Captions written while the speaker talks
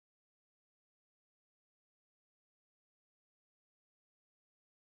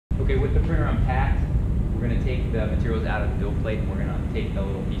Okay, with the printer unpacked, we're going to take the materials out of the build plate, and we're going to take the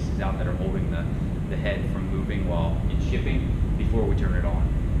little pieces out that are holding the head from moving while it's shipping before we turn it on.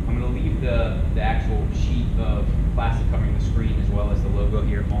 I'm going to leave the actual sheet of plastic covering the screen as well as the logo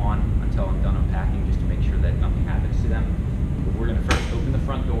here on until I'm done unpacking, just to make sure that nothing happens to them. But we're going to first open the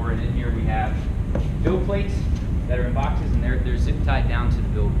front door, and in here we have build plates that are in boxes, and they're zip tied down to the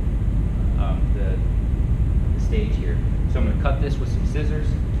build the stage here. So I'm going to cut this with some scissors.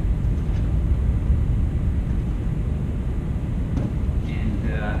 And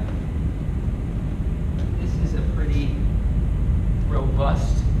this is a pretty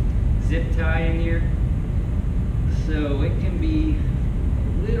robust zip tie in here, so it can be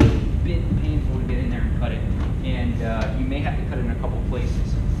a little bit painful to get in there and cut it, and you may have to cut it in a couple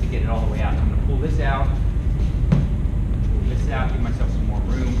places to get it all the way out. I'm going to pull this out, give myself some more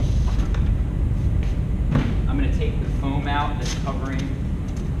room. I'm going to take the foam out that's covering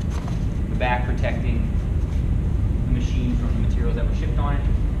the back, protecting the machine from the materials that were shipped on it.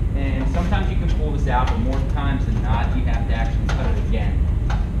 And sometimes you can pull this out, but more times than not, you have to actually cut it again.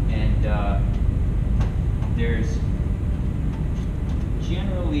 And there's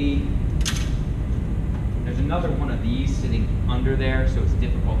another one of these sitting under there, so it's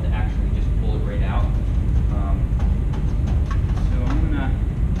difficult to actually just pull it right out. So I'm gonna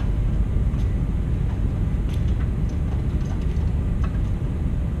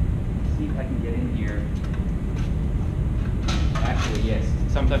see if I can get in here. Actually, yes,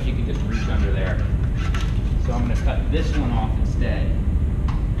 sometimes you can just reach under there. So I'm going to cut this one off instead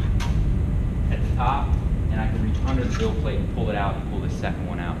at the top, and I can reach under the build plate and pull it out and pull this second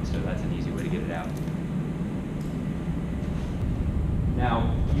one out. So that's an easy way to get it out.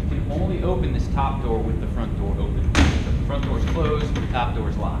 Now, you can only open this top door with the front door open. If the front door is closed, the top door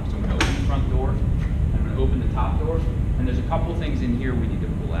is locked. So I'm going to open the front door, I'm going to open the top door, and there's a couple things in here we need to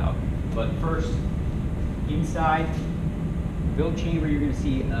pull out. But first, inside build chamber, you're going to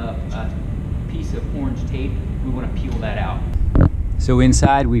see a piece of orange tape. We want to peel that out. So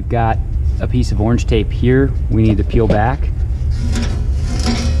inside we've got a piece of orange tape here we need to peel back.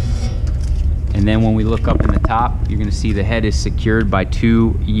 And then when we look up in the top, you're going to see the head is secured by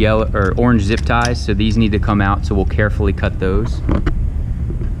two yellow or orange zip ties. So these need to come out, so we'll carefully cut those.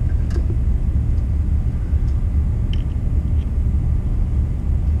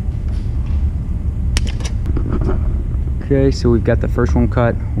 Okay, so we've got the first one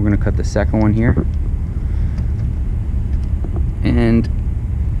cut. We're going to cut the second one here. And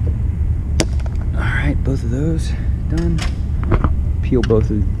all right, both of those done. Pull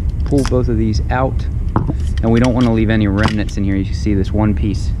both of these out. And we don't want to leave any remnants in here. You can see this one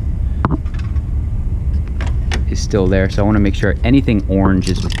piece is still there. So I want to make sure anything orange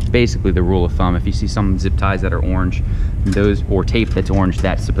is basically the rule of thumb. If you see some zip ties that are orange, those, or tape that's orange,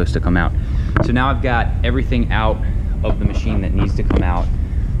 that's supposed to come out. So now I've got everything out of the machine that needs to come out.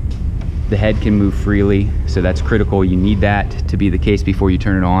 The head can move freely, so that's critical. You need that to be the case before you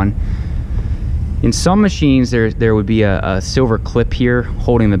turn it on. In some machines there would be a silver clip here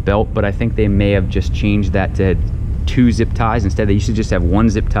holding the belt, but I think they may have just changed that to two zip ties. Instead they used to just have one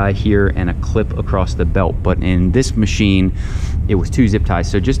zip tie here and a clip across the belt, but in this machine it was two zip ties.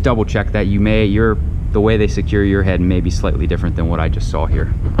 So just double check that. The way they secure your head may be slightly different than what I just saw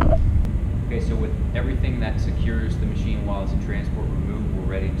here. Okay, so with everything that secures the machine while it's in transport removed, we're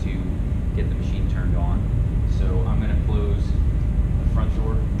ready to get the machine turned on. So I'm going to close the front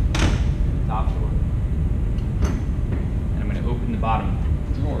door and the top door. And I'm going to open the bottom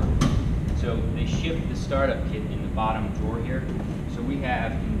drawer. So they ship the startup kit in the bottom drawer here. So we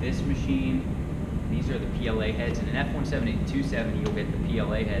have in this machine, these are the PLA heads. In an F123 and 270, you'll get the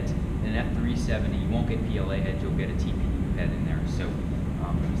PLA heads. In an F370, you won't get PLA heads, you'll get a TPU head in there. So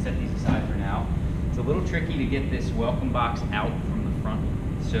I'm going to set these aside for now. It's a little tricky to get this welcome box out from the front.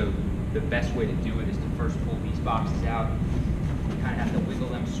 So the best way to do it is to first pull these boxes out. You kind of have to wiggle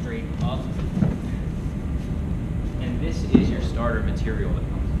them straight up. And this is your starter material that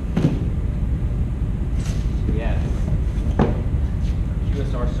comes in. So we have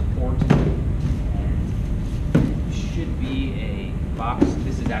QSR support, and should be a box.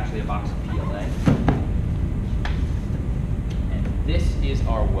 This is actually a box of PLA. And this is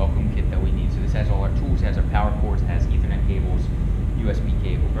our welcome kit that we need. So this has all our tools, has our power cords, has Ethernet cables, USB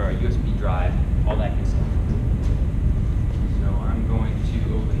cable, or a USB drive, all that good stuff. So I'm going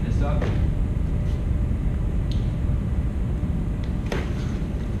to open this up.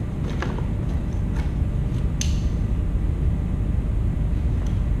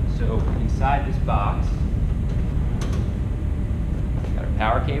 So inside this box, got our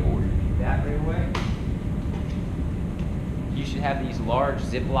power cable. We're going to need that right away. you should have these large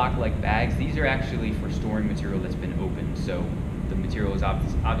Ziploc-like bags. These are actually for storing material that's been opened. So the material is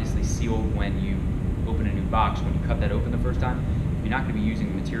obviously sealed when you open a new box. When you cut that open the first time, you're not going to be using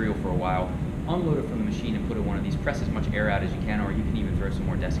the material for a while. Unload it from the machine and put it in one of these. Press as much air out as you can, or you can even throw some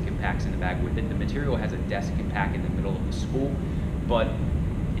more desiccant packs in the bag with it. The material has a desiccant pack in the middle of the spool, but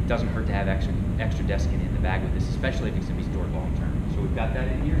it doesn't hurt to have extra desiccant in the bag with this, especially if it's going to be stored long term. So we've got that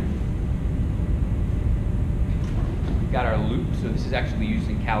in here. We've got our loop, so this is actually used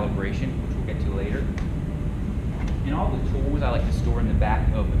in calibration, which we'll get to later. And all the tools I like to store in the back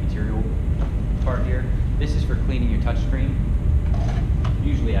of the material part here. This is for cleaning your touchscreen.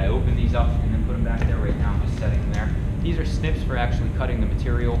 Usually I open these up and then put them back there. Right now I'm just setting them there. These are snips for actually cutting the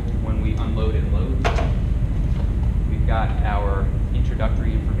material when we unload and load. We've got our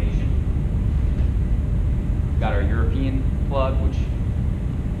introductory information. We've got our European plug, which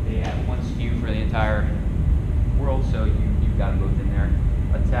they have one SKU for the entire world, so you've got them both in there.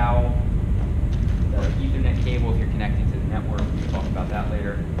 A towel, the Ethernet cable if you're connecting to the network. We'll talk about that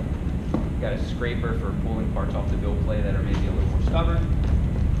later. We've got a scraper for pulling parts off the build plate that are maybe a little more stubborn.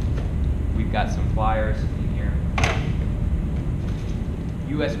 We've got some pliers in here.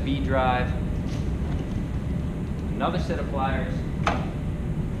 USB drive. Another set of pliers.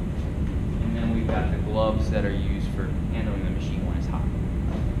 And then we've got the gloves that are used for handling the machine when it's hot.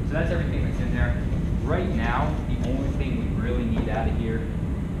 So that's everything that's in there. Right now, the only thing we really need out of here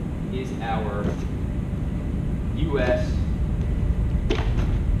is our US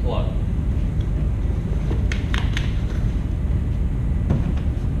plug.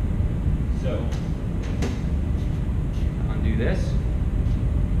 So, undo this.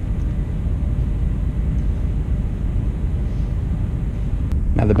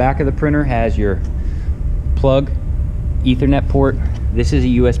 Now the back of the printer has your plug, Ethernet port. This is a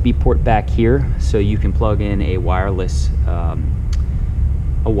USB port back here, so you can plug in a wireless, a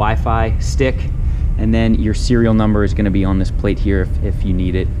Wi-Fi stick, and then your serial number is going to be on this plate here if you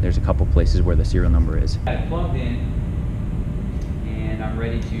need it. There's a couple places where the serial number is. I plugged in, and I'm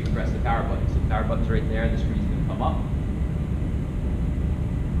ready to press the power button. So the power button's right there. The screen's going to come up.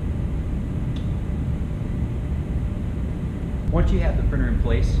 Once you have the printer in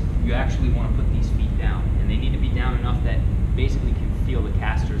place, you actually want to put these feet down, and they need to be down enough that basically can feel the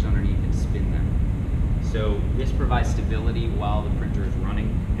casters underneath and spin them. So this provides stability while the printer is running,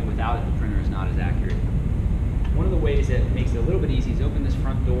 and without it the printer is not as accurate. One of the ways that makes it a little bit easy is open this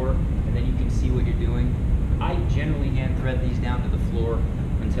front door, and then you can see what you're doing. I generally hand thread these down to the floor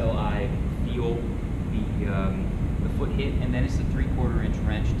until I feel the foot hit, and then it's a 3/4 inch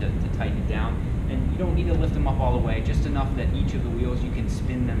wrench to tighten it down. And you don't need to lift them up all the way, just enough that each of the wheels you can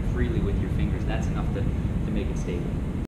spin them freely with your fingers. That's enough to make it stable.